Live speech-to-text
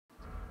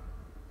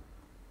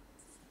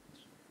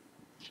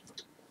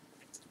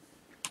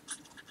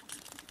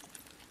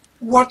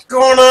What's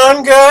going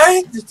on,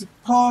 guys? This is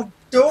Paul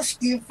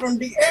Doski from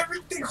the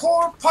Everything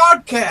Horror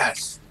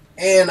Podcast.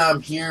 And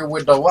I'm here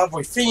with the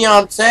lovely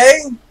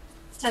fiance.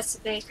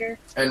 Tessa Baker.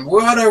 And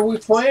what are we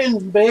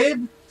playing,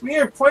 babe? We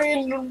are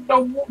playing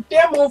the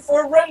demo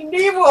for Resident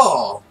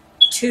Evil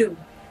 2.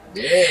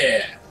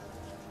 Yeah.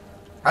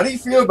 How do you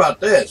feel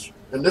about this?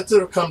 And this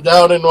will come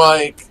out in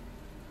like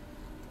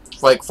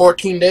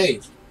 14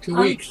 days. 2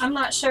 weeks. I'm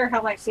not sure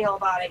how I feel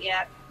about it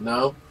yet.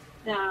 No?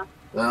 No.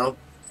 No?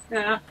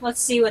 Let's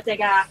see what they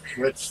got.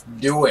 Let's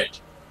do it.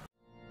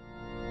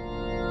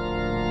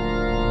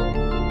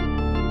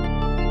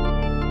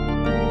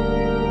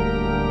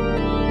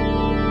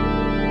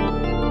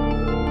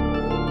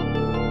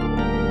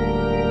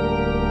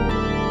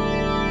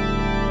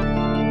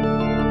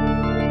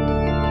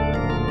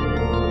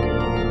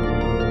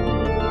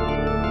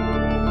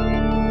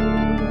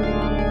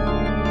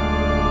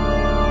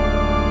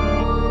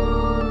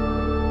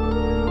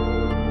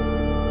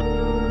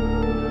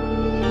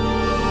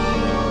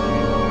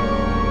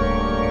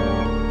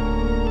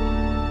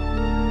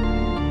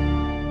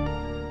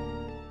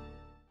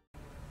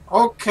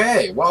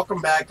 Okay,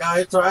 welcome back,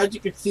 guys. So as you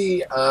can see,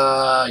 we can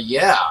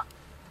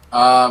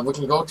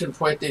go to the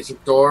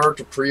PlayStation Store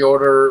to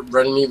pre-order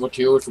Resident Evil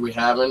 2, which we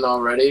haven't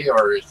already,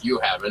 or if you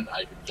haven't,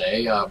 I should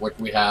say, which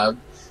we have.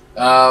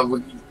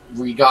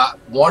 We got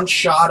one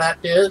shot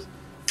at this,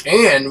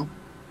 and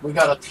we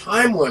got a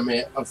time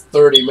limit of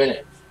 30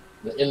 minutes.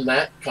 Isn't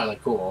that kind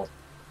of cool?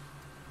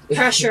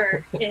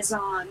 Pressure is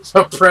on.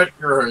 The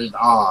pressure is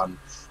on.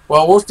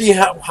 Well, we'll see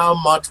how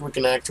much we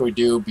can actually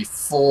do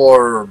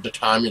before the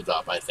time is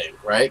up, I think,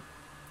 right?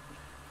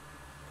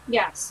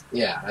 Yes.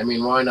 Yeah, I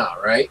mean, why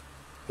not, right?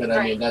 Because, Right.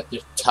 I mean, that's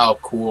just how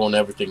cool and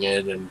everything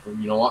is, and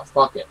you know what?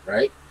 Fuck it,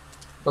 right?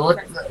 So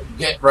let's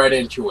get right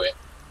into it.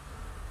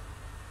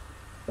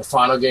 The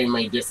final game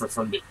may differ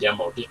from the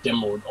demo. This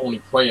demo is only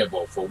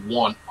playable for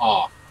one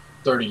off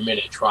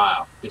 30-minute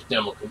trial. This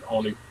demo can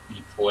only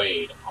be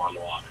played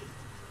online.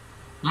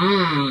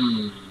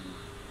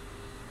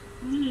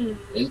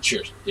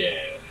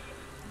 Interesting.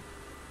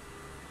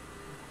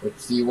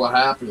 Let's see what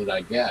happens,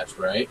 I guess,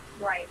 right?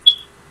 Right.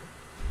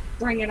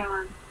 Bring it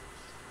on.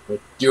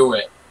 Let's do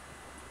it.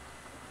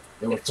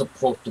 It was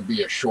supposed to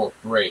be a short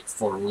break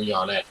for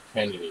Leon S.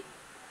 Kennedy.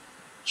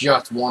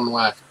 Just one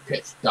last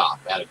pit stop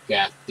at a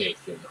gas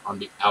station on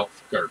the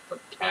outskirts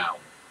of town,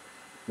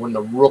 when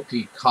the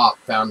rookie cop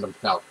found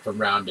himself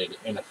surrounded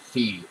in a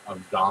sea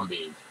of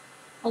zombies.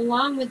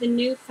 Along with the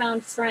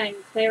newfound friend,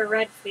 Claire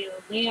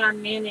Redfield,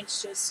 Leon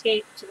managed to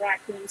escape to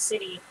Raccoon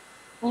City,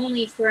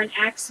 only for an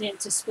accident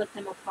to split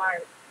them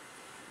apart.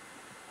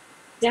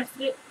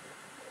 Deftly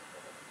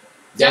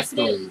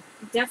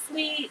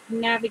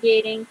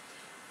navigating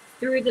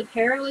through the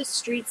perilous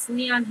streets,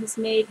 Leon has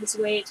made his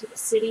way to the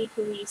city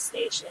police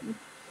station.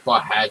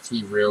 But has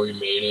he really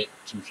made it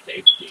to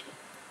safety?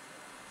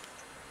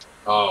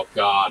 Oh,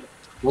 God.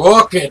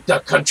 Look at the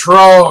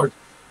controls!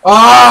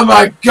 Oh,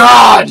 my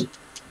God!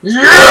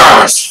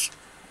 Yes!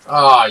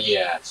 Oh,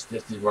 yes.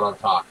 This is what I'm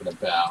talking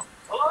about.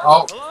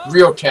 Oh,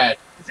 real cat.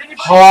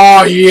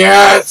 Oh,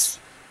 yes!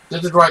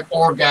 This is like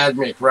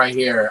orgasmic right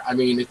here. I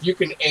mean, if you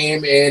can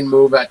aim and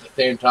move at the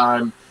same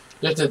time,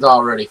 this is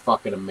already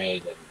fucking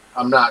amazing.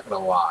 I'm not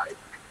gonna lie.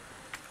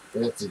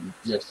 This is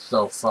just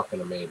so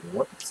fucking amazing.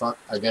 What the fuck?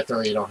 I guess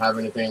you don't have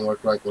anything.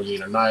 Looks like we need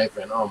a knife,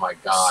 and oh my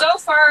God. So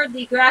far,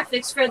 the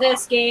graphics for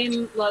this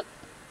game look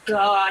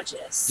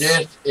gorgeous.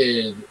 This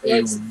is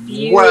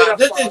beautiful. Well,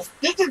 this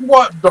is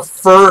what the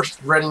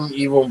first Resident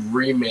Evil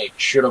remake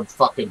should have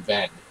fucking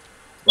been.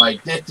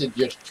 Like, this is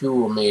just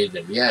too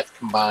amazing. Yes,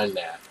 combine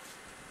that.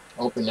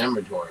 Open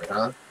inventory,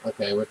 huh?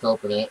 Okay, let's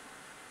open it.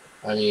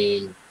 I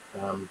mean,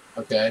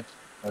 okay.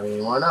 I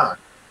mean, why not?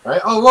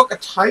 Right? Oh, look, a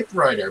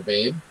typewriter,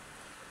 babe.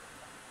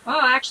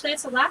 Oh, actually,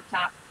 it's a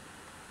laptop.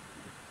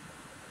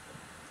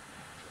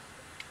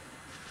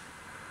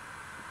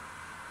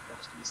 There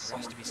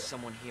has to be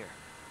someone here.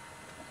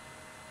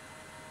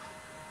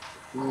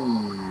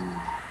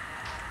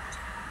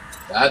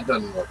 That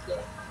doesn't look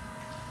good.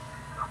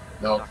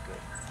 Nope. Not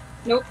good.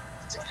 Nope.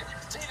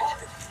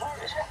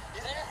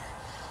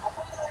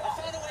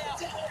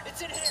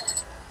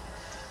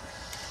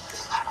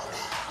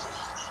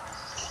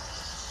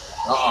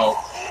 Uh-oh.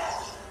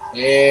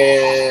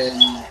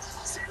 And...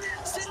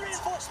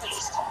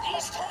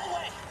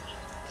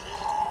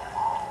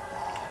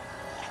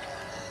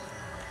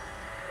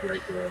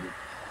 Right there.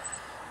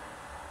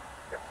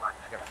 I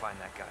gotta find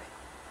that guy.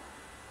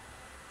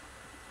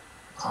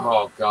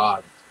 Oh,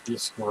 God.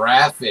 This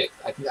graphic.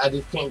 I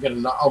just can't get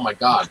enough. Oh, my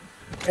God.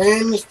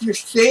 And you're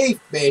safe,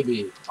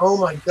 baby. Oh,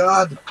 my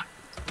God.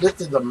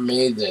 This is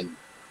amazing.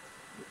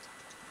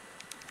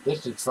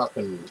 This is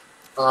fucking...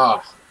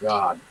 Oh,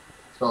 God.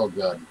 So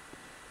good.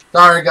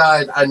 Sorry,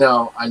 guys. I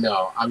know.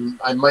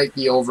 I might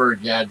be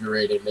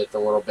over-exaggerating this a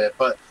little bit,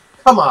 but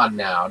come on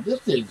now.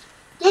 This is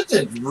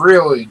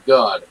really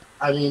good.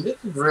 I mean,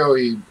 this is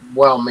really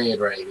well made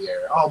right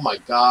here. Oh, my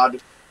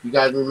God. You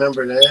guys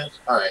remember this?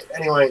 Alright,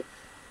 anyway.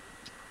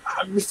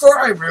 Before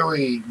I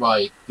really,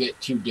 like, get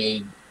too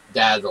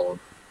dazzled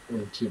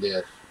into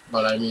this,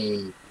 but I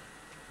mean,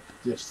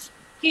 just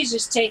He's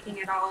just taking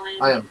it all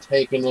in. I am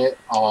taking it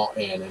all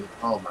in, and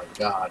oh my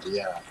god,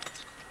 yeah.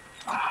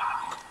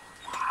 I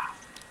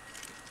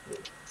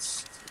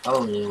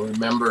don't even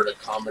remember the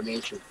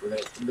combination for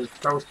this. It's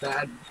so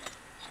sad.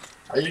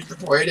 I used to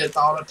play this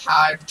all the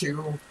time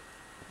too.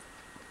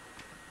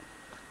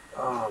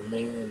 Oh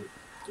man,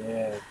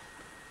 yeah.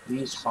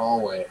 East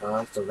hallway,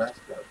 huh? So that's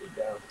gotta be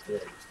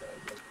downstairs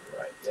then.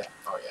 Right, yeah.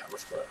 Oh yeah,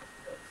 let's go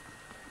downstairs.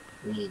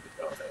 We need to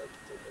go there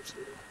to this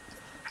here.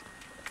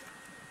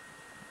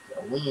 So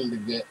we need to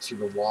get to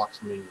the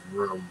Watchman's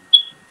room,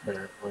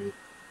 apparently.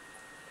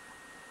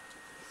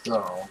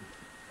 So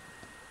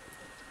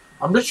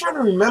I'm just trying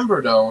to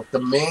remember though, if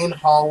the main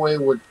hallway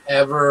would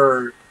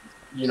ever,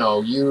 you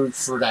know,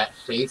 use for that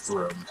safe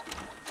room.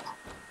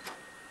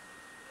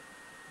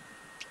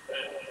 We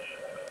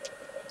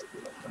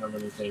don't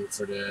have anything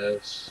for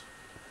this.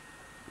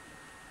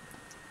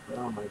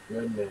 Oh my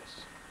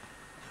goodness.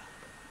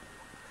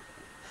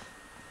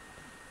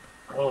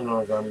 I don't know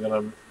if I'm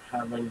gonna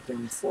have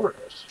anything for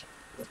this.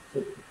 Let's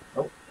see.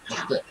 Oh,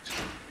 what's this?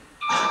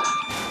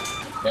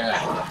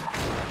 Yeah.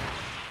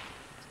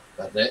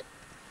 That's it?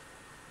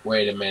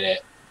 Wait a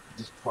minute.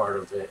 This part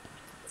of it.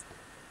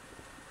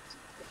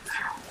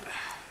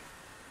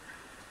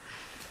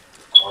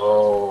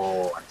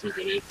 Oh, I think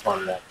it is part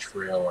of that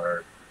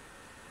trailer.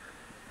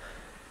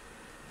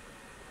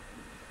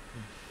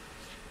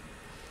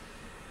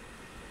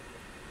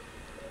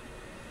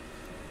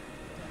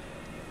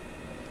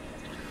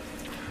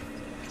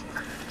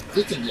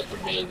 This is just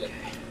amazing.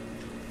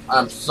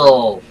 I'm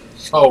so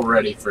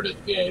ready for this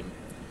game.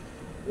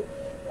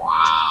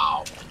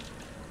 Wow.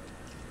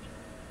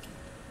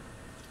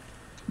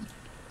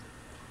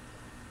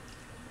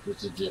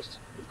 This is just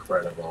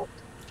incredible.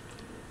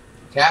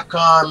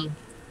 CAPCOM,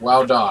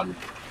 well done.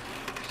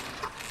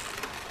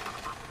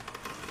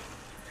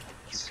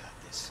 You got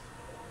this.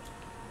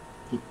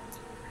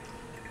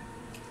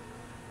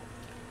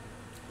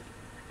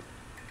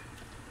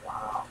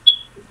 Wow.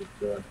 This is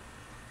good.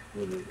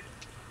 Really.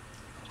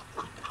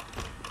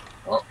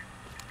 Oh.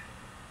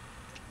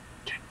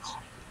 Dead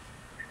body.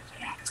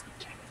 It has to be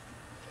dead.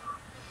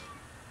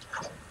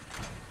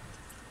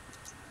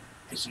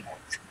 Is it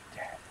actually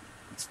dead?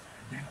 Let's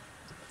find out.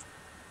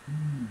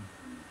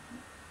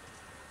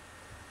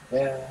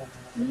 Yeah.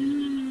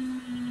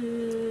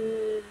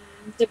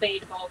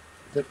 Debatable.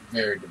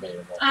 Very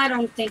debatable. I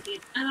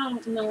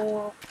don't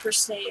know per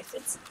se if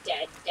it's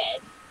dead.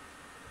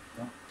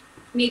 No.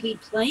 Maybe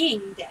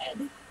playing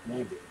dead.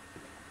 Maybe.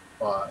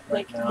 But right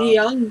Like now, the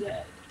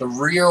undead. the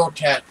real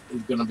test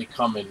is going to be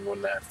coming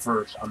when that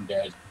first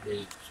undead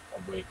is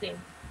awakened.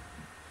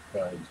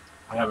 Because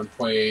I haven't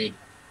played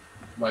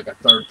like a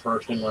third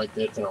person like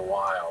this in a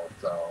while,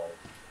 so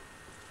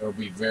it'll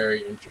be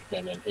very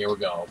interesting. And here we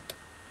go.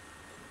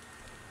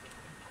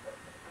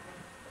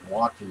 I'm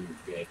watching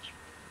you, bitch.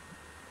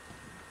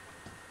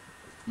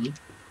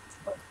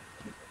 Oh,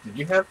 did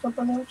you have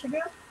something else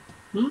again?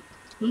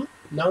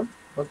 No?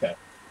 Okay.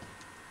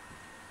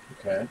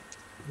 Okay.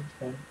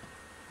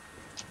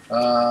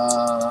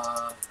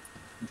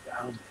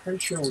 I'm pretty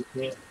sure we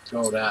can't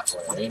go that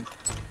way.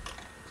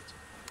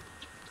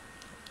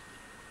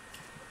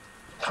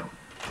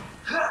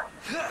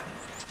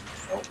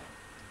 Oh,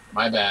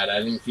 my bad. I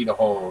didn't see the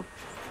hold.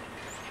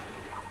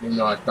 Even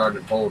though I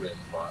started holding,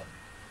 but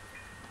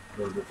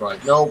it was just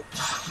like, nope.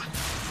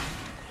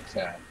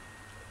 Okay.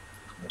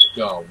 Let's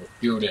go. Let's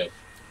do this.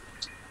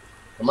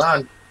 Come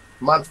on.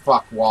 Come on,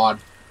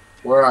 fuckwad.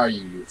 Where are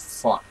you, you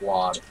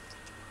fuckwad?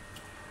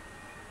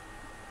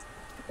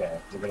 Okay,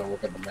 we're gonna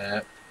look at the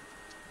map.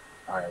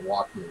 Alright,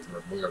 walk me.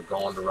 We are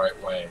going the right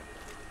way.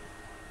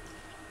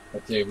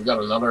 Let's see, we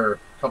got another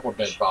couple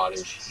dead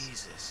bodies.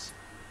 Jesus.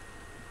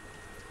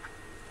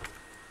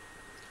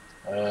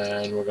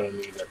 And we're gonna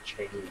need a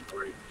chain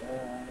break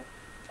down.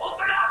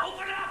 Open up!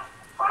 Open up!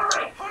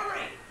 Hurry!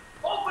 Hurry!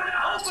 Open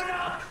up! Open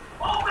up!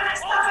 Open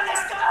this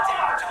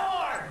goddamn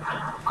door!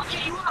 I'll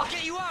get you out! I'll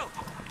get you out!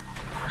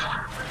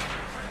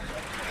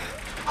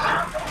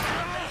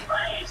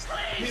 Please!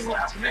 Please!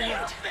 Help me!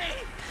 Help me!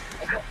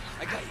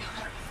 I got you.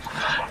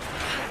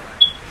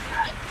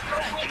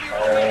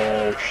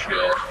 Oh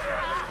shit.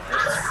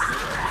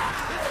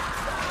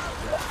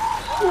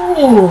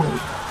 Ooh.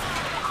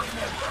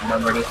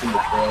 Remember this in the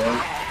trailer?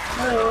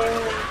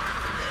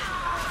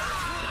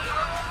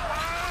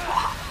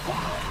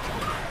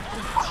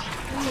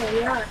 Oh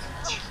yeah.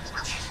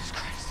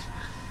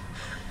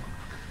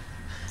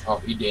 Oh,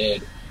 he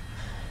did.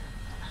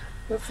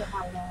 But for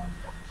how long?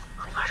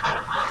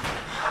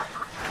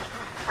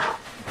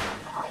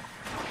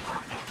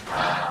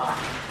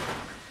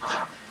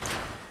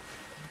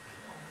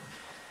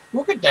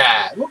 Look at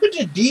that. Look at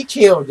the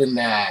details in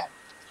that.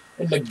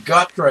 In the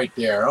gut right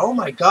there. Oh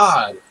my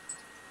god.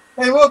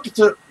 Hey, look, it's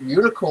a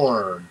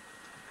unicorn.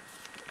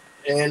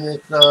 And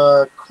it's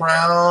a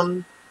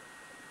crown.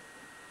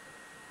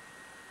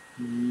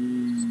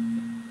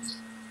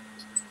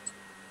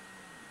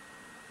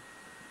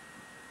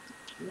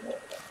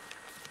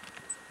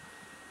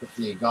 Let's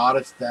see,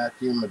 goddess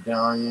statue,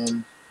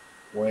 medallion,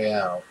 way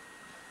out.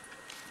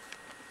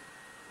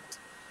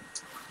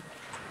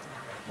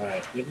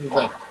 Alright, this is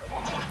the...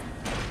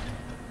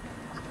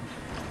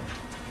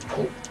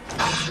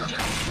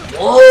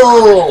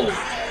 Whoa!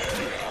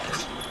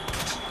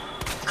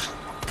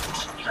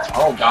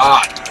 Oh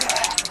god.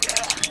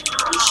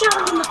 You shot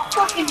him in the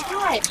fucking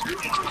head.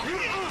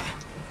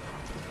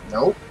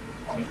 Nope.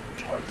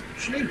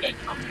 Shoot it.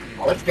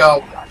 Let's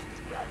go.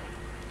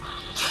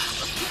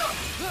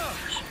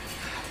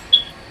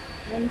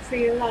 Run for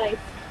your life.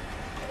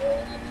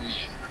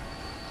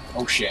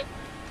 Oh shit. I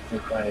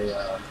think I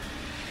took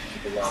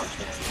the wrong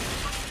turn.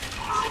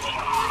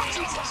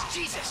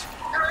 Jesus!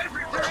 They're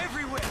everywhere!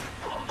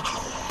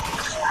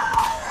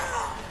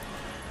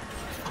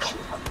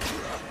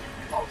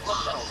 What the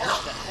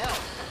hell?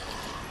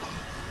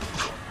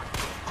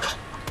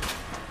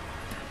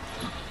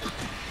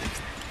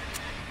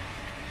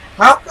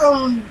 How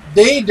come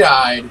they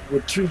died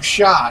with 2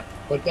 shots,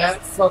 but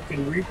that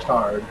fucking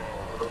retard?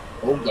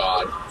 Oh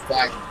god.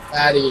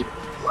 Fatty.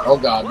 Oh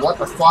god, what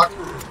the fuck?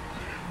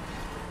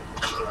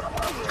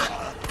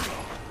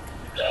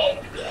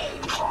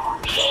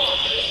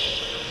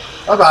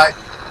 Bye-bye.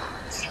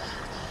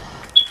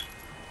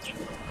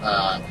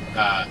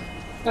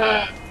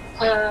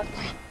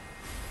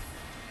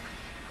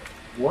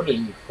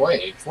 Wooden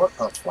quakes? What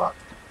the fuck?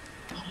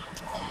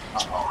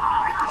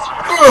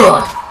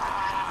 Uh-oh.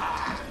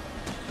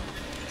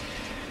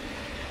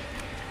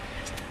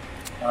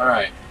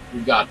 Alright, we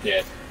got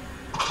this.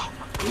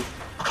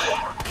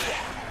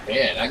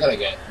 Man, I gotta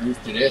get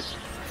used to this.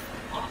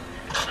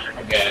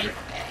 Again.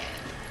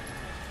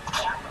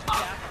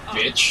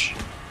 Bitch.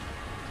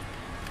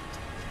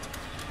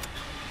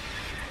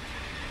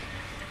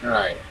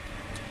 Alright.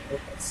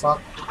 What the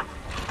fuck?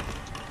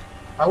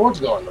 I was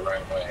going the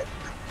right way.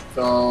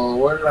 So,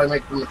 where did I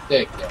make the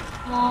mistake then?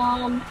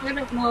 I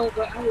don't know,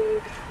 but I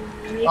would.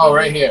 Maybe... Oh,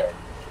 right here.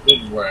 This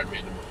is where I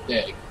made the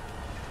mistake.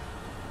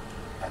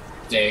 I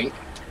think.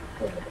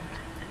 Wait a minute.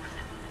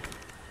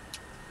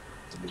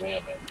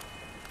 Damn it.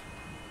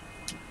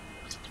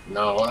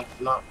 No, that's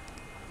not.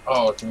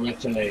 Oh, it's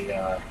missing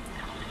a.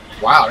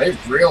 Wow,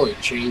 they've really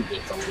changed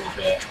this a little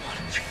bit.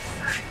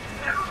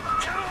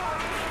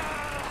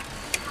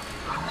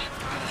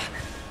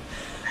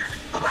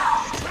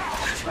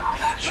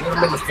 Shoot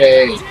him in the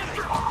face.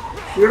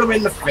 Shoot him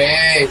in the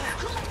face.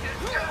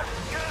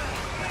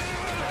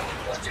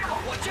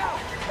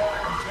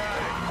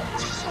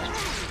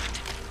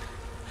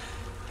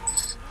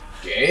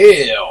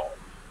 Gale.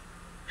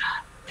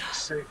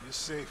 You're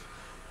safe.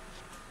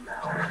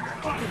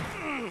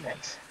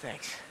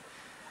 Thanks.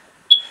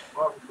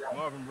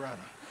 Marvin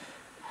Browner.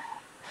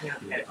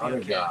 The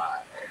other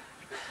guy.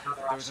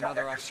 There was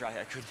another off strike.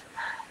 I could.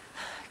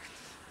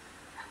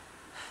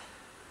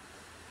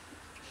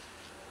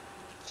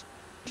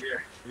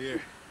 Here.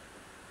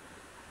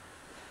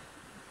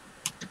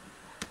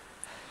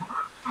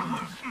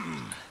 I'm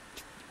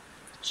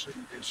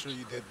sure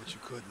you did what you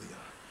could, Leon.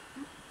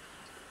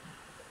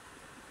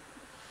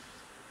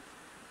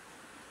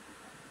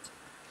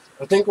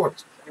 I think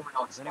what's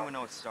Does anyone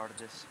know what started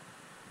this?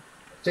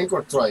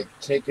 like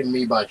taking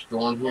me by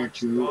storm here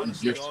too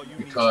is just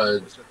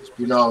because,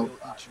 you know,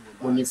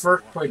 when you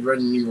first played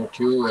Resident Evil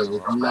 2, it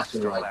was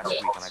nothing like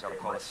this. And I got a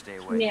call to stay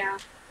away. Yeah.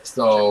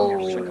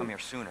 So Should come here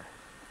sooner.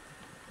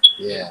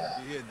 yeah.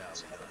 You're here now,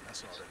 Leon.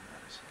 That's all that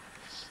matters.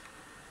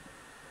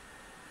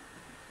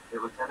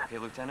 Hey,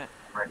 Lieutenant.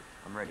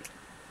 I'm ready.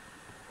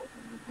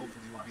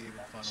 Hopefully we'll be able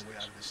to find a way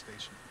out of this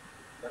station.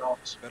 That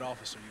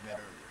officer you met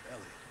earlier,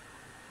 Elliot.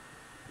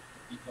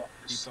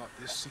 He thought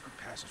this secret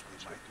passageway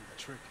might do the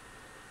trick.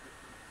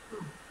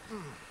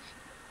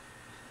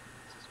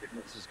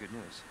 This is good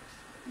news.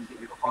 I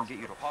can get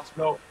you to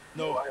hospital.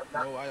 No, I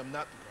am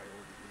not the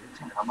priority here.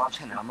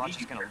 Lieutenant, I'm not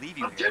just gonna leave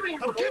you here.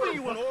 I'm giving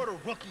you an order,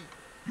 rookie.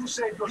 You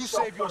save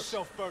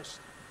yourself first.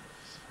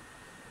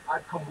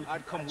 I'd come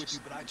with you,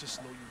 but I just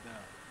slow you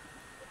down.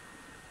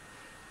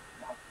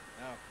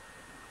 Now,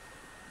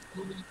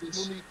 you'll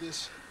need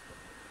this.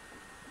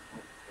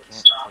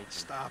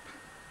 Stop.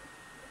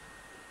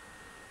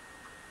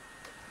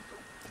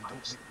 And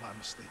don't make my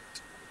mistake.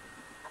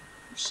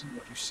 If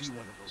you see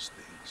one of those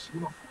things,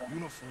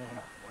 uniform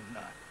or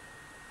not,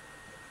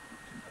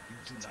 you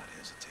do not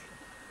hesitate.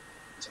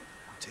 You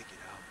take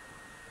it out.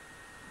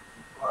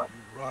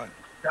 You run.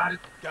 Got it?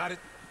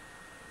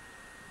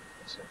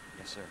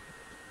 Yes, sir.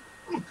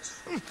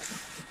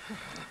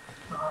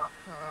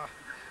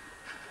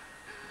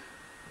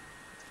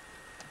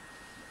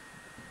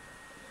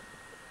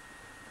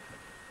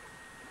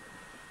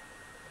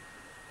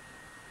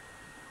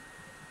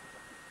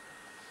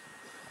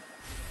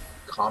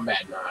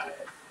 Combat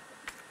knife.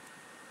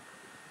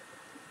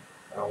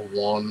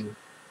 L1,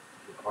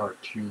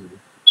 R2.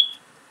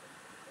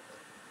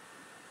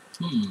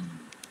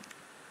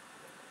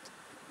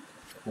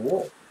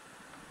 Cool.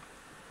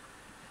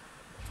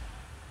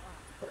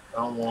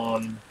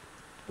 L1.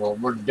 Well,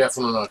 we're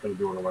definitely not going to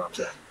do it around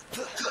 10.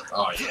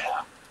 Oh,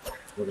 yeah.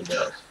 Look at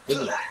this. This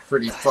is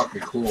pretty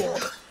fucking cool.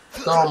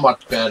 So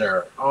much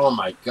better. Oh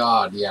my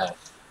god,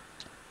 yes.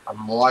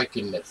 I'm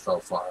liking this so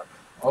far.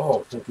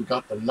 Oh, since we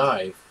got the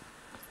knife,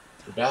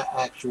 did that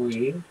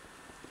actually...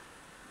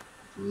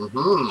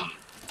 Mm-hmm.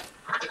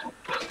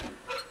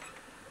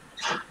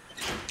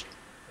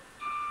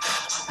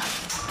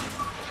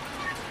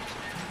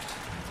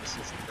 This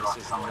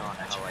is not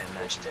how I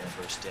imagined our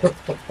first day.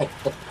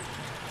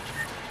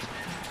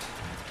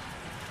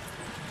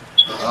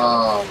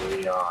 Oh,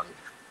 Leon.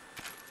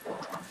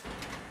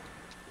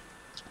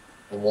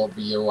 It won't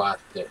be your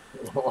last day.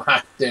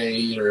 Last day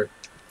either.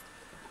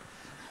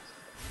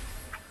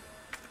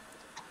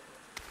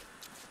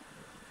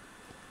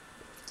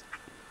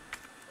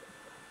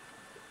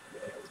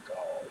 There we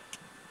go.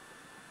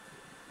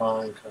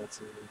 Fine,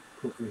 constantly.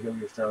 Quickly heal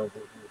yourself.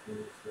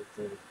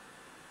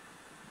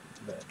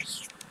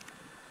 Next.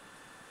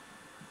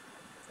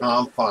 Oh,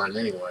 I'm fine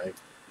anyway.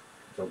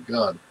 So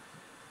good.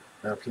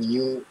 Now can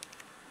you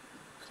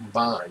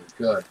combine?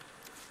 Good.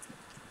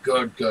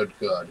 Good, good,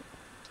 good.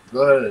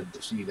 Good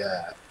to see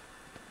that.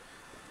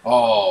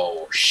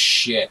 Oh,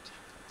 shit.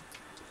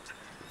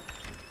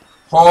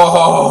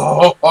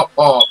 Oh,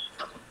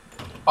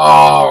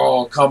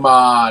 oh, come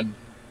on.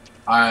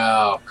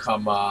 Oh,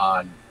 come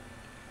on.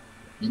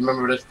 You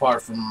remember this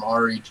part from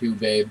RE2,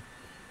 babe?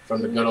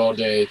 From the good old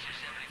days.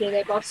 Did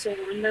they bust through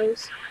the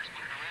windows?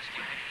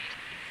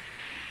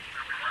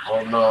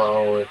 Oh,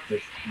 no. It's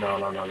just... No,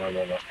 no, no, no,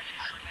 no, no.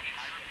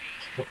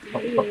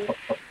 Ooh.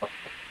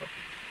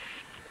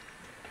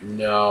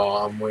 No,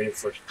 I'm waiting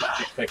for a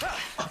specific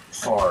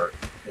part.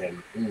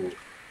 And, ooh,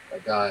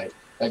 that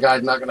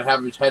guy's not going to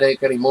have his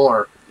headache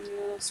anymore.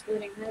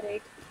 Splitting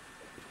headache.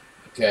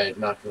 Okay,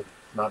 not the,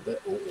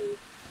 ooh.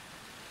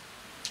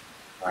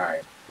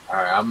 Alright,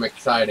 I'm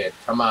excited.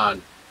 Come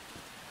on.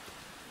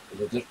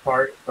 Is it this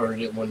part, or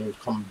is it when we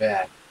come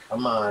back?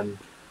 Come on.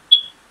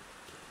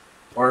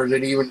 Or is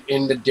it even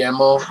in the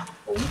demo?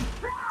 Ooh.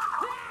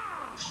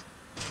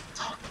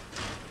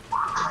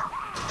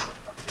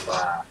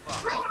 Wow.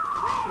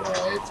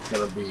 Yeah, it's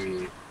gonna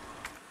be...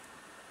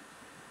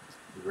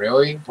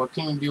 Really? What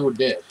can you do with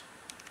this?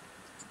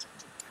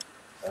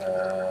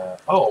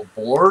 Oh,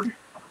 board?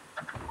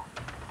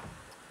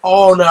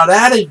 Oh, now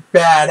that is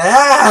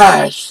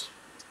badass!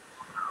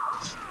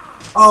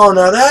 Oh,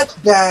 now that's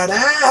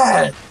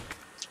badass!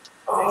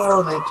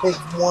 Oh, they take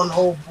one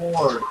whole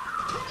board.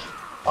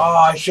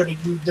 Oh, I should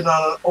have used it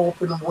on an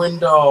open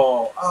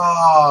window.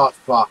 Oh,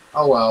 fuck.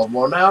 Oh, well.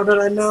 Well, now that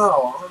I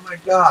know. Oh, my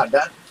God.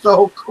 That's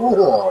so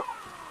cool.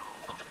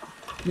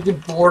 You can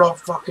board up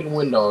fucking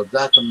windows.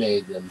 That's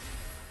amazing.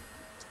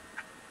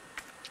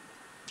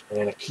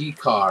 And a key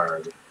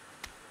card.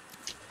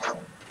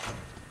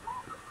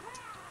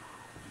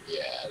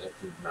 Yeah, this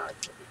is not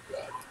going to be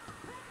good.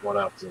 What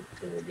else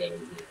can we get in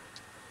here?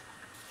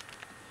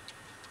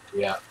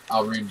 Yeah,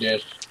 I'll read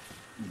this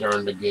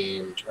during the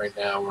game. Right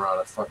now, we're on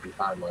a fucking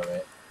time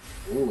limit.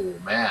 Ooh,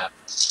 map.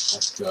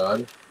 That's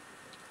good.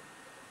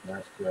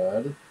 That's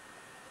good.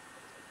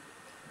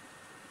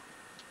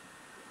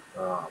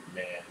 Oh,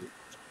 man.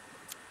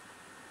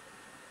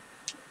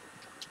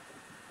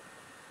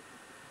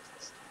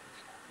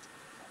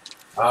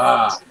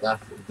 Ah, is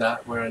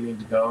that where I need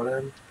to go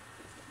then?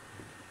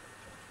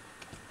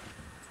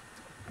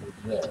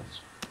 What's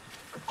this?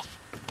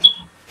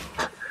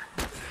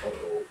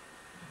 Uh-oh.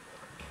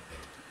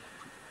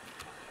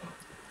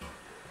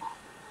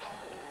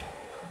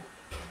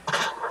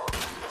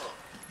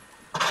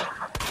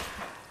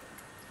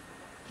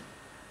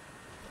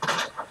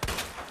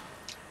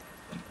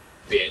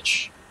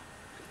 Bitch.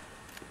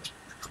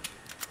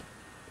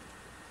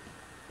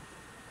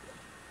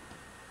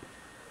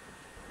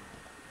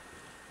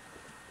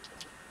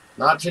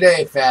 Not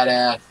today, fat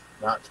ass.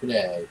 Not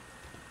today.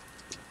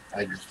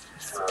 I just...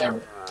 What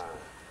the?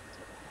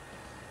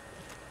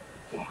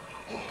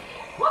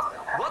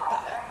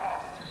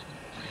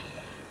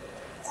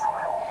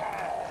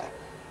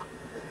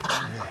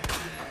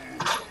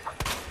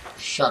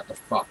 Shut the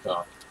fuck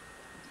up.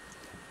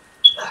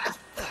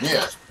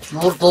 Yeah. You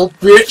wanna go,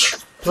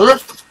 bitch? Huh?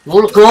 You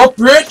wanna go,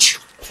 bitch?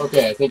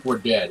 Okay, I think we're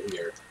dead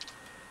here.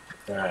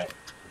 Alright.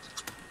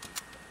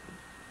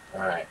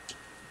 Alright.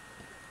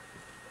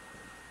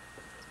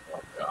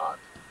 Oh, God.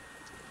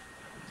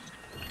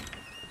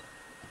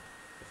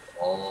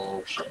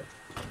 Oh, shit.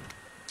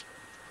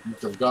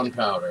 Use of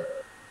gunpowder.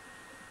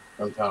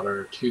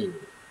 Gunpowder 2.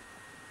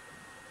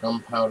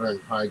 Gunpowder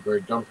and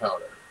high-grade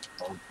gunpowder.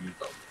 I'll use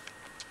them.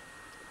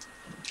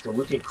 So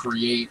we can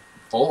create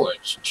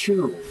bullets,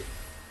 too.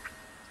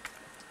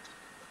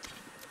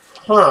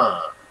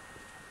 Huh.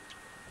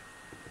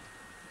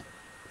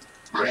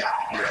 Yeah.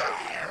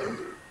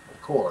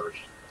 Of course.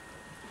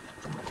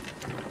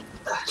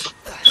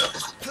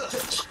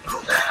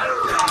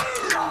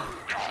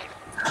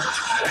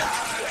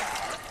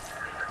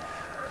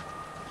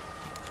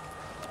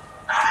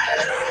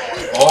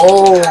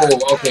 Oh,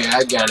 okay,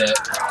 I get it.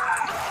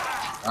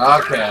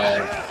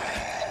 Okay.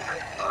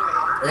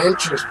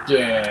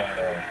 Interesting.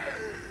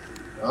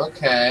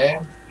 Okay.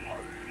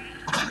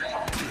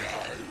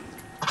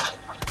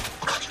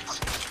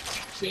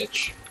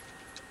 Bitch.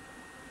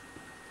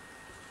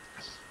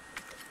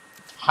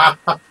 Ha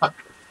ha ha.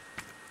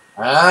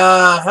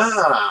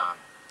 Aha.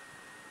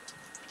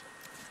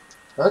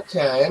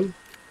 Okay.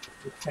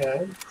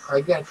 Okay,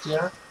 I get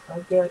ya. I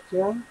get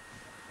ya.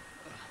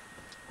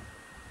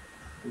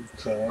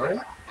 Okay.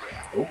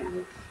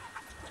 Ooh.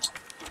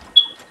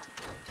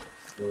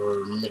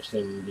 We're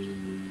missing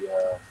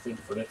the thing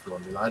for this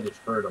one, and I just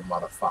heard a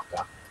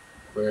motherfucker.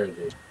 Where is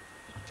he?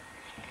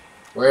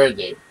 Where is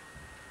he?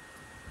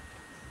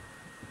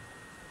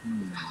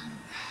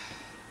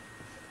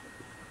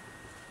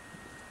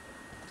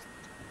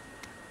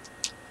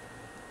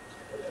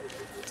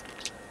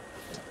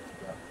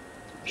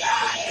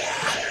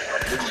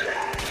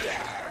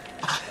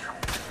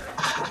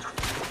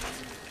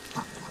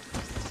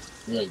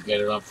 I'm gonna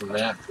get it up from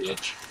that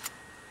bitch.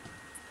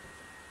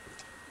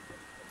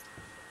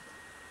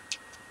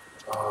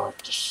 Oh,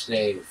 to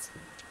save.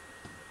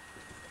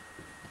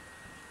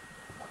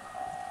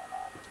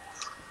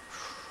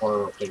 One of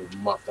those things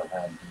must have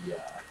had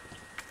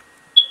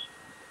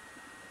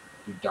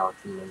the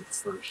document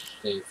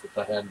first safe, if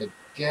I had to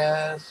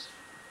guess.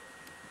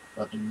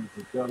 Not to use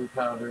the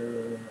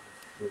gunpowder.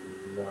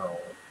 No.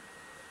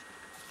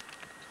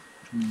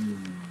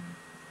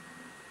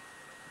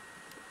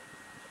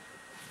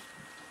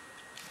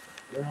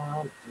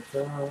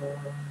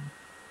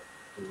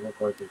 Doesn't look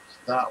like it's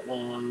that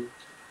one.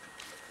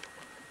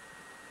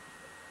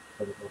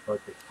 Doesn't look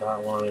like it's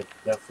that one. It's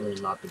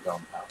definitely not the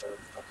gunpowder.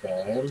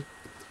 Okay.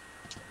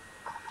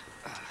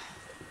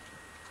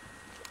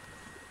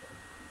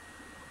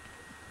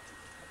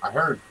 I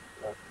heard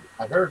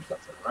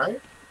something,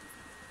 right?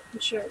 You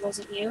sure it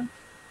wasn't you?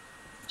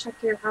 Check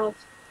your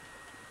health.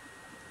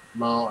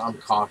 No, I'm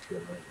cautious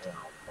right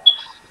now.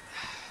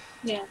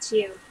 Yeah, it's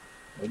you.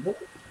 Is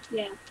it?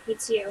 Yeah,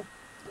 it's you.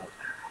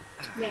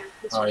 Yeah,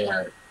 it's Oh, your yeah.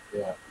 heart.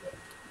 Yeah.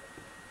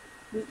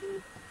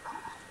 Mm-mm.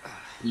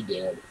 He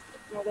did.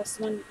 Oh, that's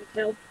the one you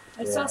killed?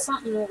 I saw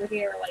something over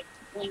here, like,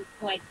 blink,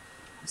 like,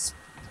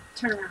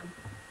 turn around.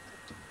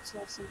 I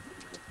saw something.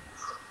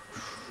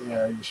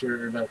 Yeah, you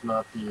sure that's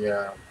not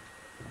the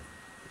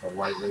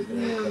white lady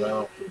that put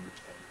out?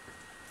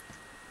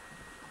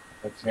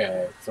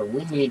 Okay, so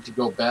we need to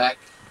go back.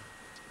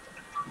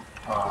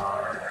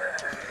 What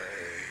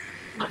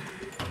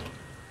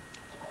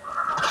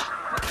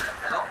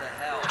the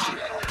hell?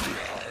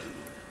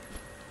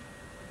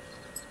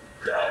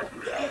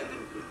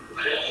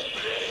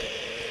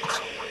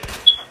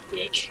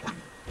 Bitch.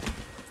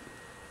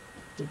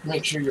 Just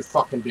make sure you're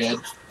fucking dead.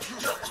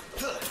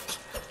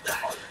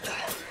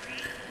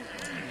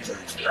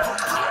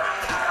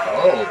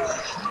 Oh.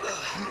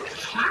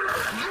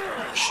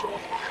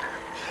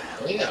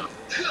 Damn.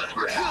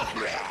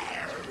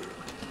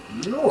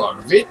 You are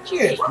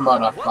vicious,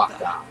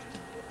 motherfucker.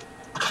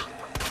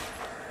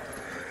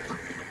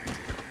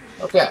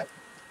 Okay.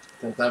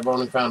 Since I've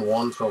only found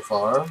one so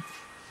far.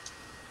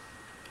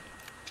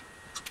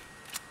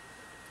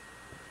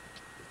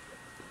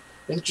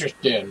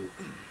 Interesting,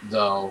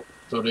 though.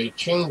 So they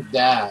changed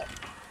that.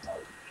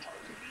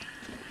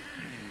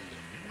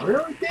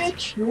 Really,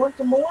 bitch? You want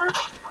some more?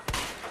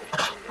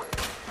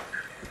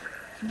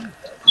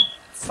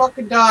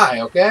 Fucking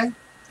die, okay?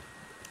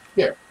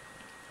 Here.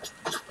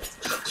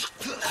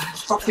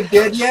 Fucking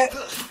dead yet?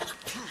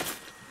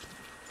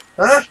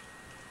 Huh?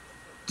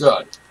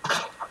 Good.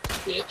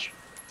 Bitch.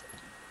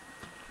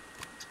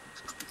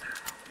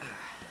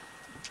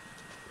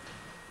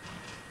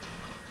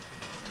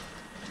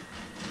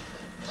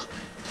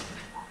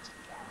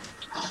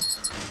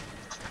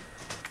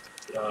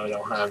 I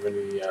don't have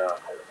any,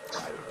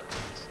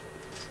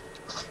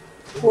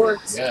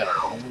 Quartz. Yeah.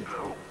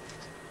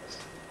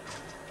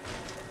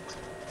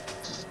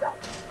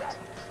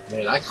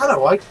 Man, I kind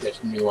of like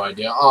this new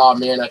idea. Oh,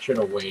 man, I should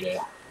have waited.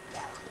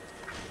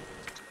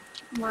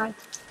 Why?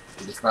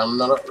 I just found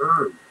another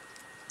herb.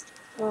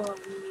 Oh,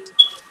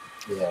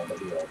 Yeah, the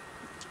heal.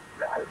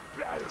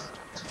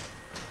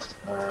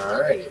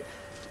 Alrighty.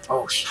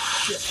 Oh,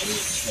 shit.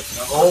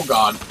 Oh,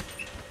 God.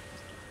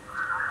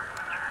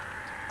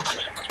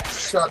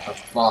 Shut the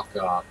fuck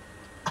up.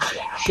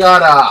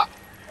 Shut up.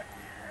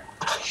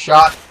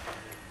 Shut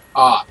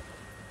up.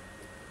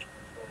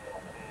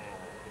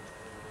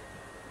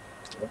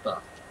 What the?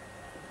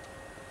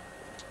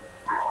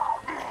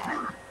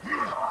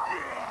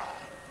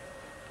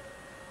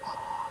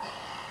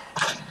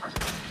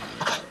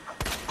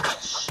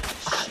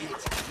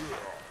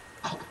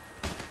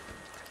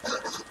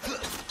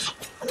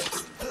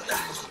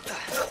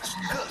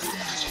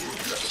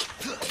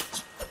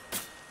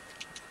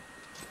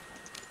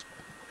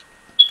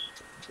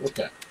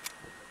 Okay.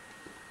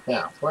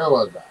 Now, where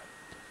was I?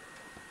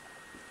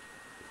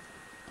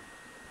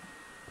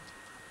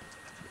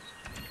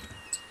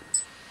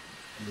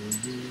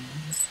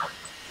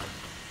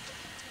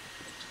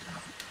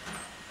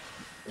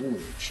 Ooh,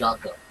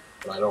 shotgun.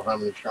 But I don't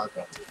have any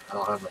shotgun. I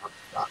don't have a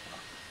shotgun.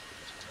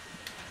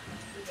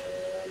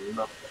 And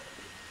nothing.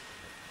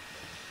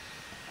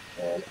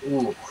 And,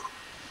 ooh.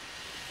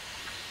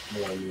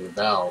 I'm gonna need a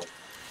bell.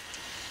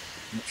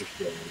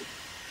 Interesting.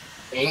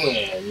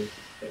 And,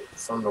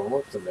 from the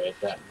looks of it,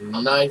 that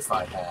knife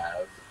I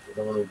have is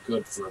only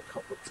good for a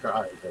couple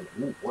tries. And,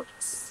 ooh,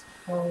 what's...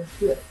 Oh,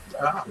 shit.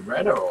 Ah,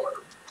 red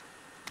orb.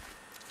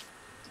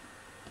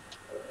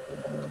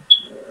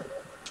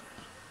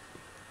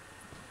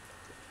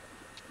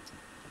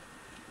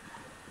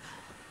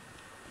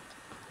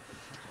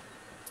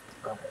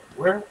 Alright,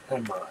 where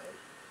am I?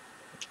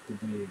 To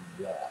be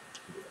that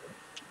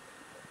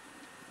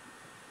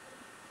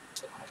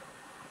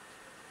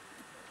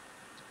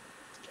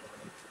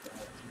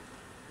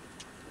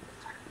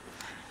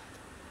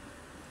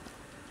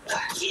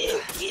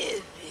here.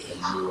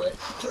 I knew it.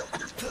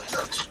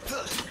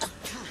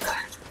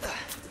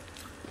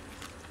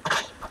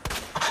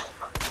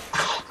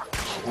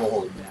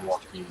 Oh, you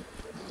lucky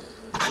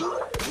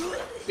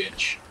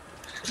bitch.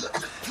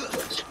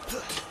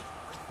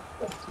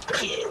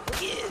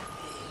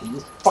 You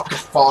fucking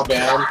fall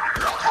down.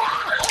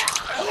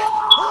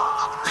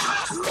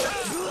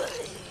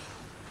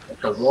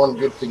 That's the one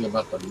good thing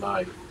about the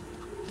knife.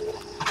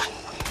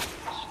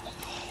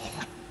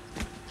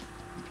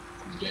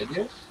 You dead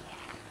yet?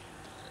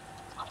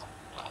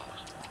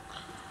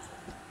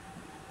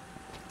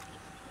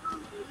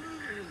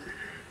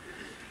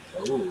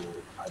 Oh,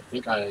 I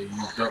think I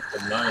used up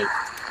the knife.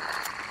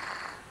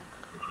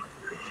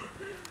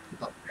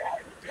 Oh.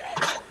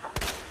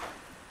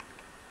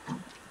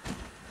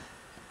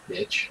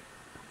 Bitch.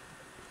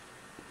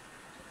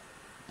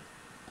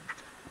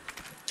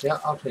 Yeah,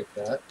 I'll take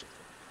that.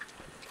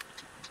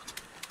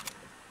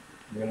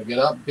 You gonna get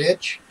up,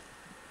 bitch?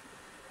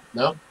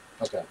 No?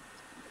 Okay.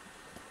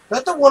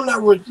 That's the one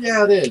that was,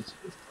 yeah, it is.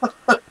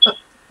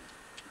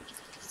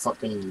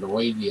 Fucking the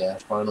lady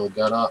ass finally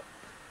got up.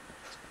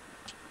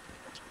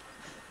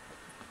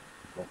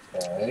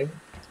 Okay.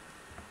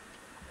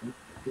 What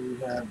do we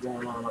have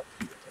going on up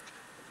here?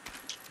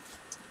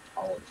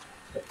 I'll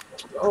take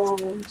one of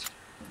those.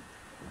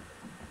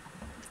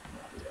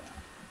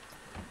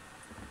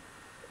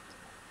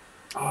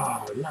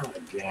 Oh, not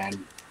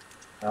again.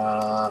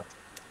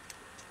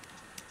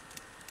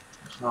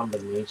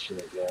 Combination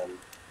again.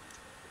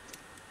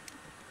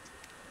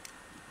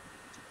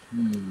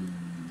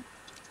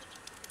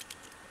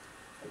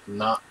 Like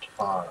not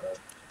tar.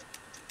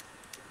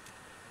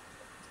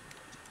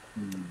 I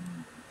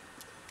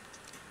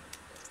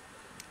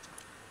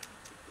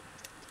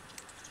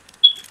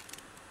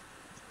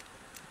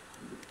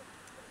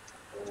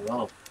don't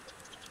know.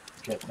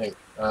 Can't think.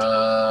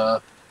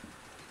 Let's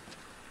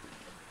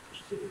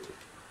see.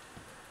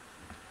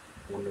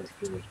 Wonder if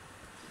there's.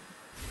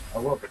 I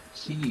love a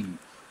key.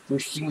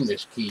 We've seen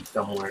this key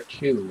somewhere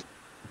too.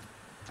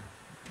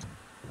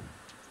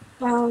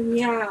 Oh,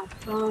 yeah.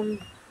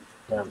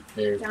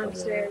 Downstairs.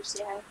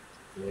 Downstairs,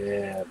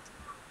 Yeah.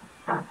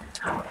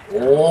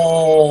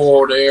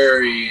 Oh,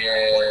 there he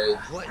is.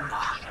 What?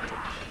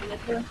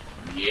 Nipper?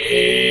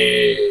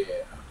 Yeah.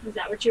 Is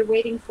that what you're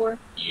waiting for?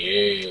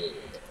 Yeah.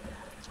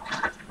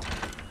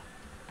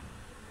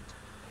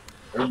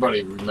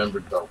 Everybody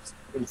remembered the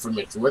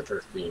infamous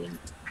Wicker theme.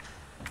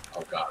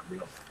 Oh God, we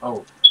don't.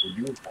 Oh, we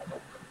do have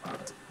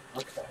a.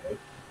 Okay.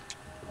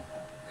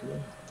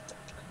 Good.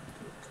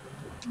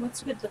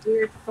 What's with the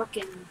weird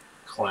fucking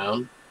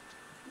Clown?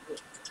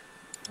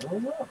 I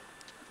don't know.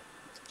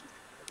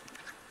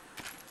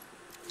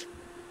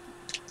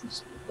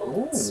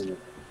 bolts?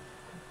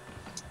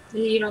 Oh.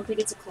 You don't think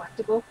it's a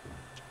collectible?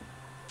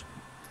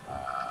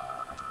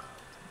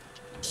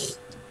 Let's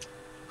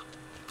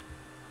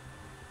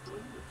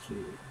see.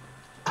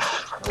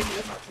 Oh,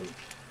 nothing.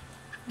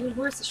 I mean,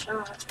 where's the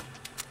shot?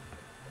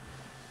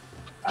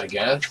 I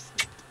guess.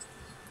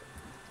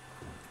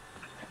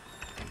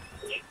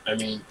 I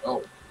mean,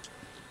 oh.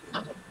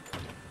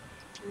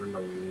 We're in the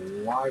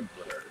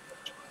library.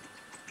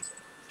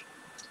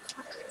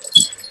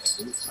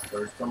 Oops,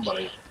 there's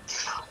somebody.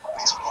 It's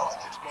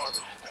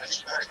Marvin. I need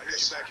you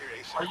back here,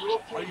 ASAP.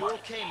 Are you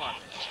okay,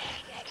 Marvin?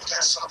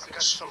 Tessa, I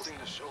got something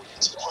to show you.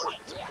 it's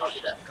important.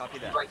 Copy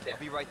that. I'll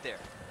be right there.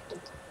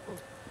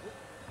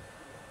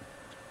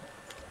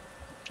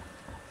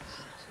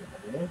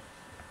 Okay.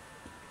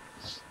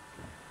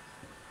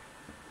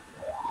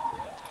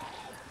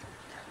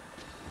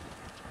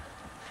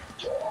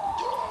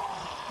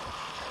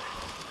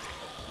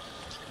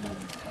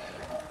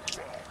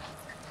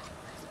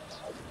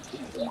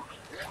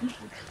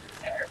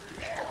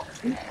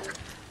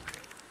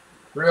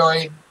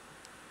 Really?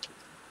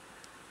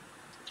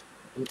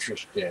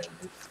 Interesting.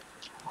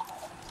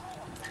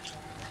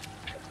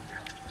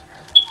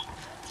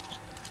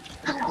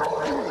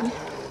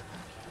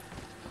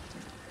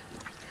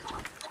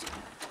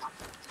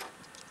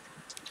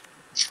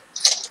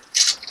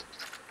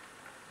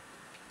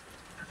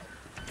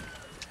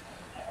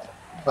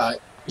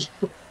 But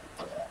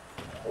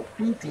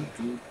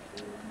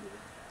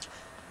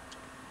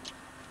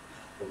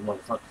the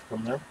motherfuckers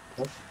coming out?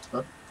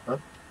 Huh?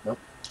 No?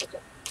 Okay.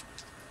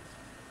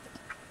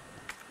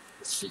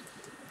 Let's see.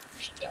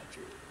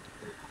 Statue.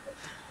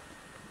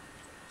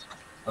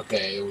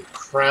 Okay,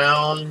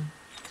 crown.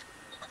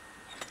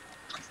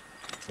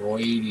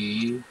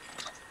 Lady.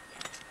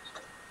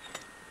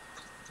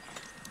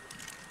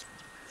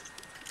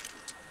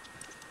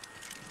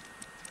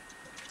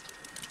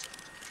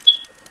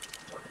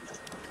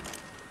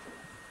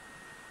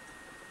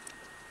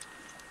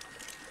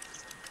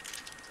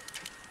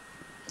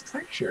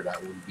 Pretty sure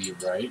that would be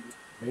right.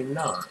 Maybe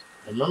not.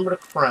 I remember the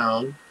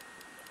crown.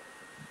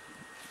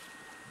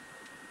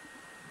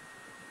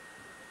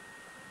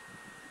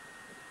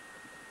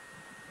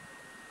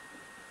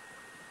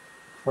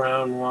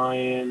 Crown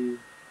Lion.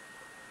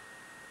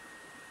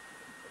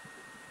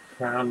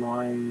 Crown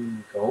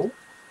Lion Gold?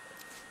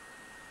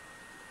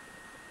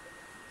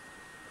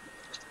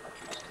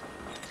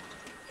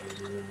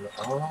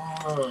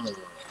 Oh.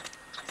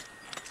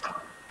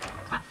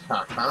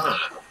 Haha.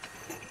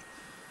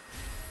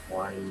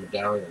 Lion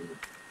Medallion.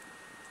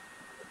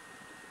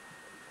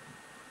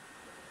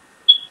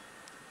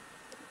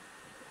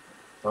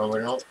 Oh, we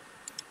don't?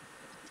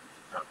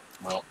 Oh,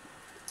 well.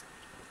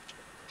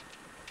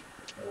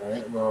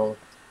 Alright, well.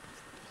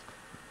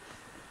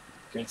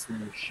 Guess we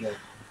should.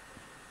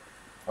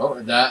 Oh,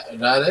 is that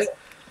it?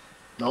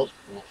 Nope.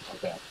 Oh,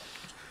 okay.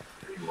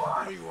 There you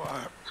are. There you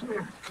are. Come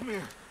here. Come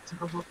here.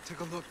 Take a look. Take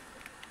a look.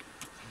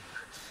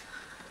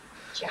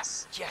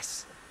 Yes.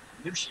 Yes.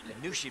 I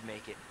knew she'd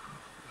make it.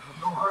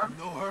 Know her?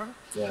 Know her?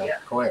 Yeah,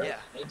 Claire. Yeah.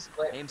 Name's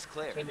Claire. Name's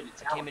Claire. Came into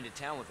I came into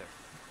town with her.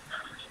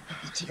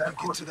 You can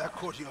get to that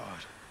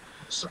courtyard.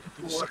 The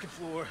second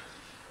floor.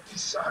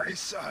 East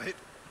side.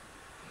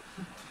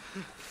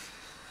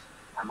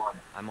 I'm on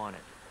it. I'm on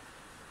it.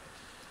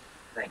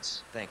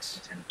 Thanks. Thanks,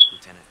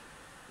 Lieutenant.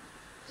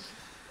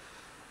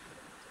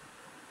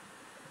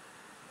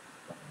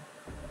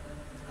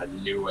 I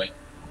knew it.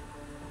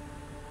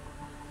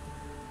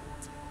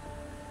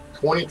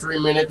 23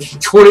 minutes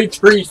and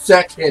 23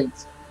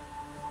 seconds.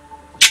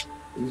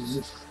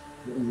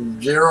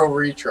 0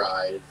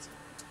 retries.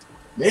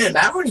 Man,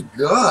 that was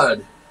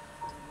good.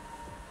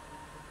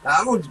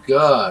 That was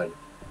good.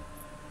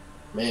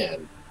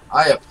 Man,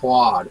 I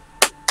applaud.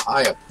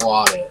 I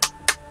applaud it.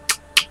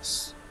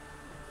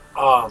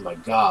 Oh my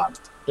god.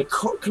 The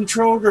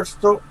controls are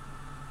so...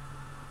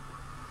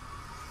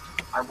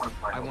 I want to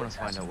find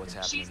out what's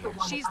happening here.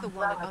 She's the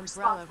one at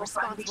Umbrella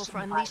responsible for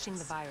unleashing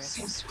the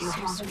virus. You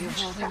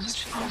hold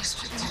much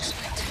faster than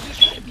expected. You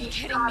gotta be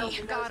kidding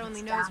me. God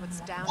only knows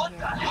what's down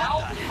here.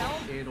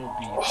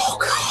 Oh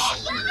god.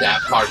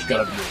 That part's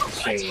gonna be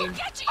insane.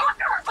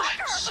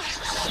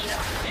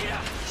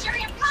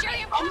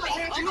 I'm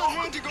not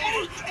hunting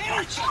over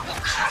energy.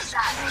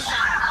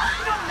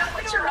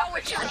 We don't know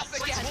what you're up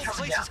against. The whole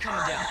place is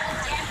coming down.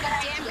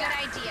 Damn good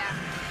idea.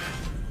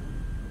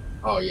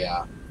 Oh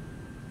yeah.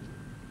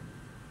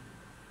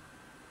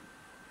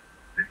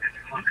 This is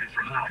Hunter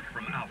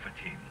from Alpha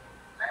Team.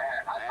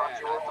 I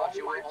thought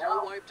you were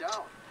all wiped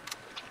out.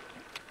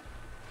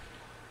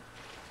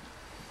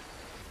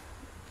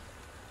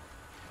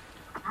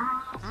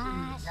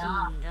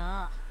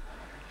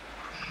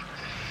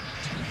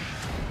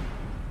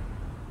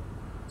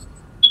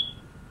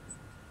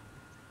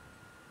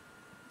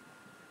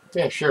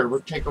 Yeah, sure. We'll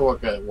take a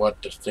look at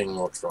what this thing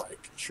looks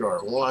like.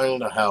 Sure. Why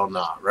the hell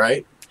not,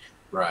 right?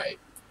 Right.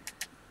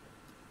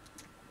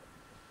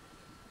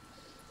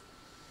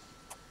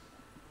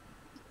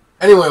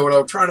 Anyway, what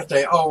I'm trying to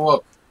say, oh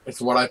look,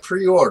 it's what I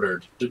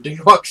pre-ordered, the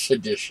deluxe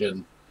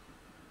edition.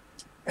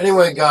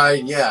 Anyway,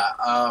 guys, yeah,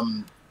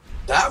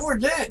 that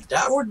was it.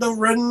 That was the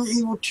Resident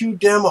Evil 2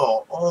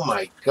 demo. Oh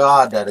my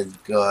god, that is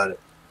good.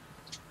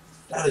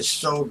 That is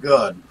so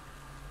good.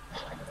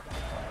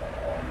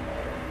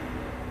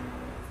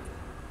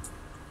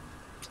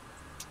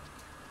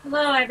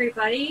 Hello,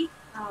 everybody.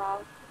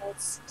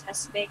 It's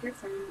Tessa Baker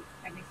from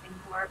Everything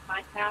Horror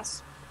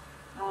Podcast.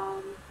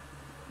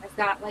 I've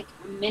got like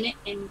a minute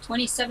and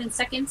 27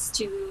 seconds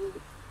to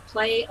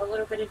play a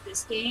little bit of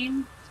this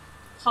game.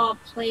 Paul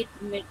played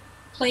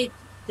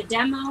the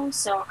demo,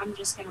 so I'm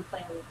just going to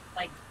play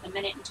like a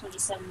minute and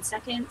 27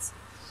 seconds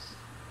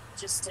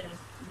just to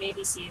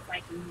maybe see if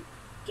I can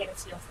get a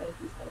feel for the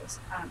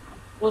controls. I don't know.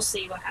 We'll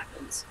see what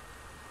happens.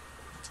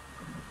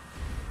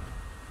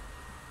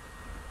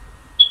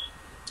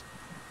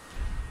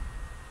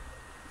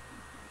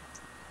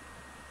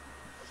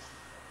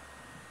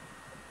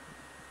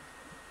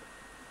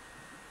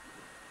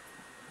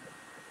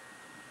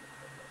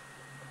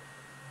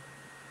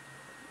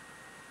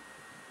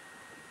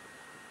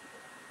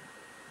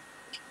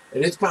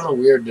 It is kind of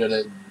weird that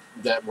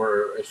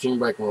it seems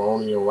like we're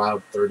only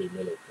allowed 30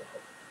 minutes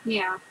though.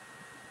 Yeah.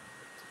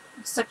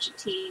 It's such a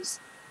tease.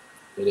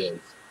 It is.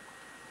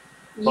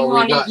 You But we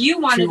wanted, got you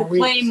wanted 2 to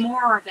play weeks.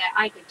 more of it,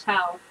 I could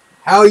tell.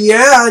 Hell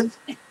yeah!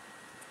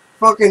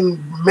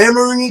 Fucking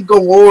memory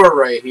galore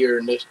right here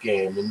in this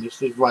game. And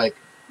this is like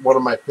one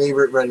of my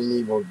favorite Resident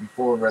Evil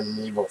before Resident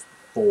Evil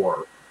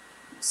 4.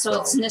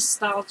 So it's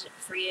nostalgic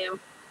for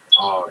you.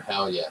 Oh,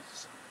 hell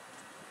yes.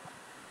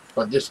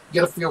 But just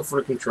get a feel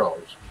for the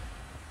controls.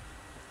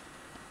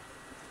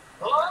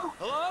 Hello?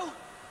 Hello?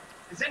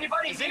 Is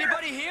anybody Is here?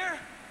 anybody here?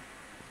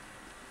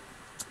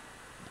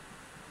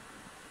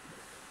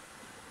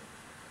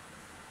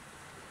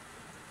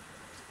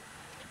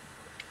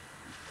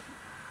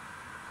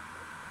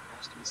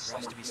 There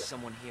has to be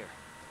someone here.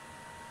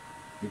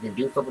 You can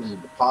do something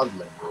with the pause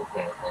menu,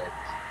 apparently.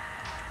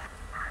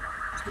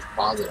 Just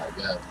pause it, I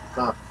guess.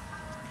 Huh.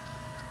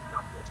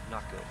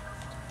 Not good.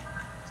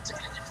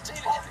 David,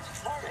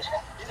 Marvin,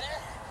 you there?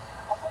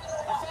 I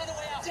found a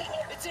way out.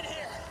 It's in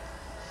here.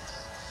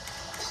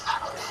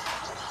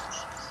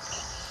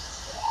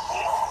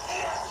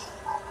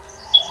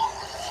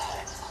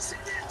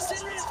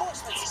 Send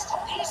reinforcements.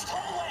 East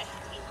hallway.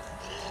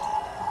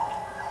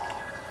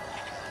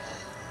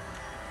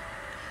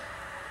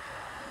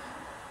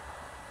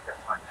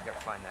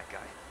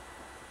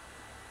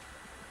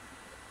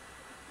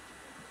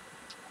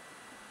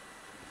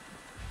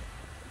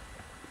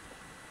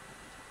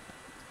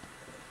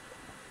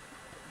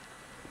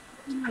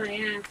 Oh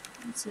yeah,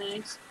 that's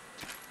nice.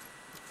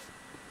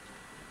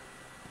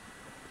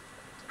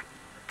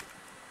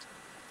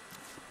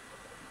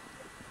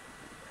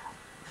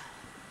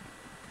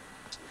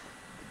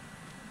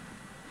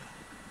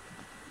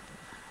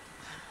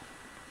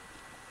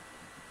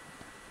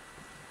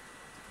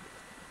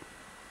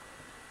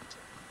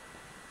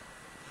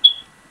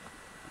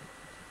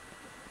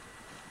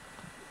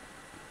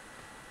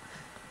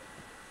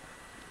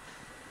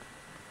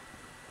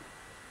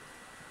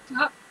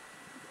 Oh,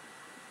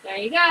 there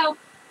you go.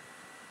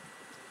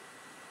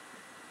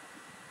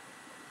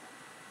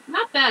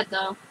 Not bad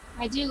though.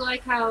 I do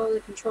like how the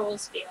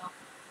controls feel.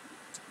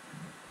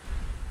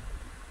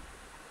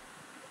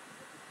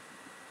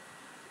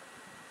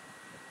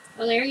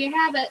 Well, there you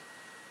have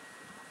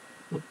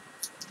it.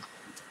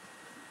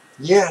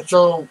 Yeah,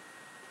 so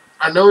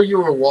I know you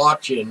were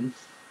watching.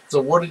 So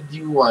what did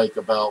you like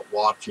about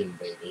watching,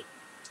 baby?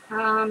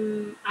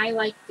 I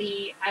like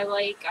the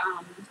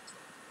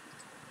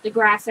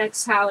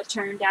graphics, how it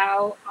turned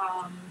out.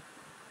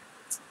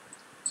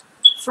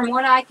 From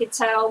what I could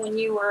tell when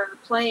you were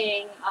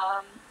playing,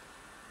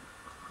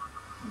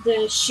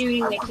 the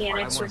shooting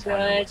mechanics were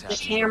good. The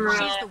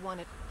She's the one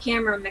at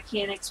camera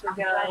mechanics were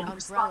good.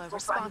 Umbrella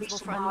responsible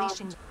for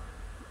unleashing.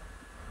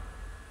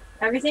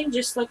 Everything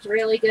just looked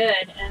really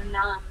good, and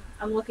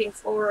I'm looking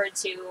forward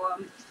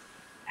to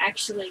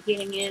actually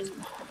getting into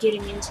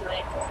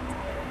it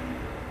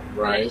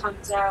when it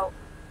comes out.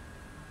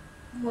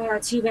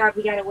 Too bad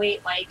we gotta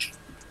wait like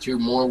 2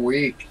 more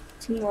weeks.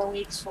 2 more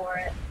weeks for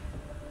it.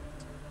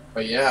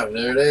 But yeah,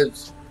 there it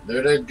is. There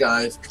it is,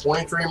 guys.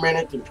 23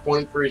 minutes and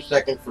 23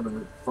 seconds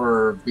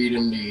for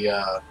beating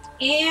the.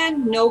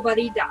 And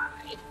nobody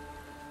died.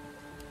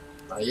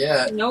 Not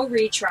yet. No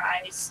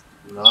retries.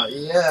 Not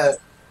yet.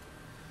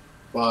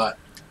 But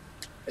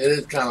it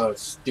is kind of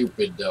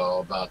stupid though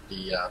about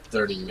the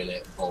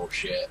 30-minute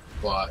bullshit.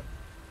 But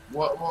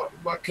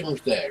what can you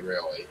say,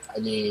 really? I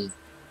mean,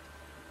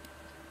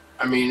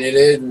 it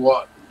is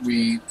what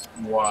we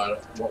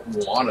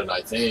wanted.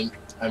 I think.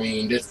 I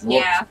mean, this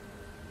looks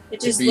it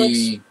just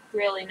looks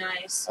really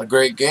nice. A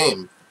great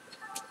game.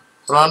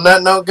 But on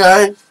that note,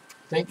 guys,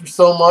 thank you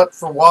so much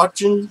for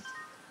watching,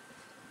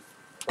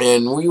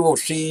 and we will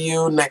see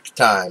you next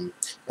time.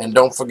 And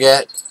don't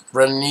forget,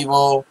 Resident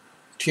Evil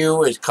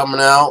 2 is coming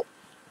out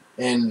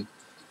in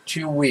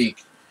 2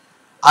 weeks.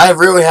 I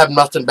really have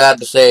nothing bad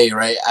to say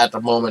right at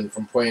the moment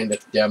from playing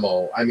this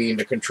demo. I mean,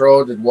 the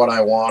controls is what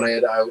I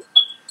wanted.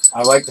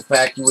 I like the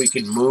fact that we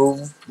can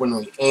move when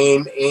we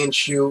aim and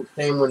shoot.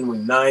 Same when we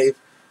knife.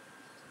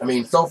 I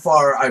mean, so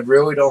far, I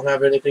really don't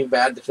have anything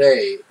bad to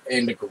say.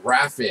 And the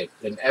graphics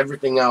and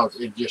everything else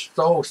is just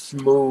so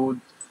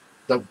smooth.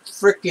 The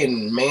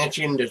freaking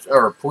mansion,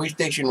 or police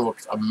station,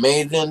 looks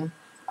amazing.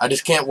 I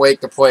just can't wait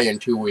to play in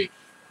 2 weeks.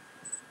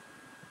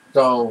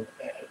 So,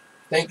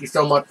 thank you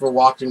so much for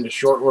watching the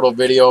short little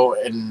video.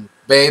 And,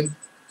 babe,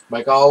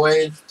 like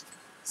always,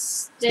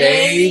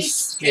 stay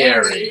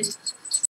scary.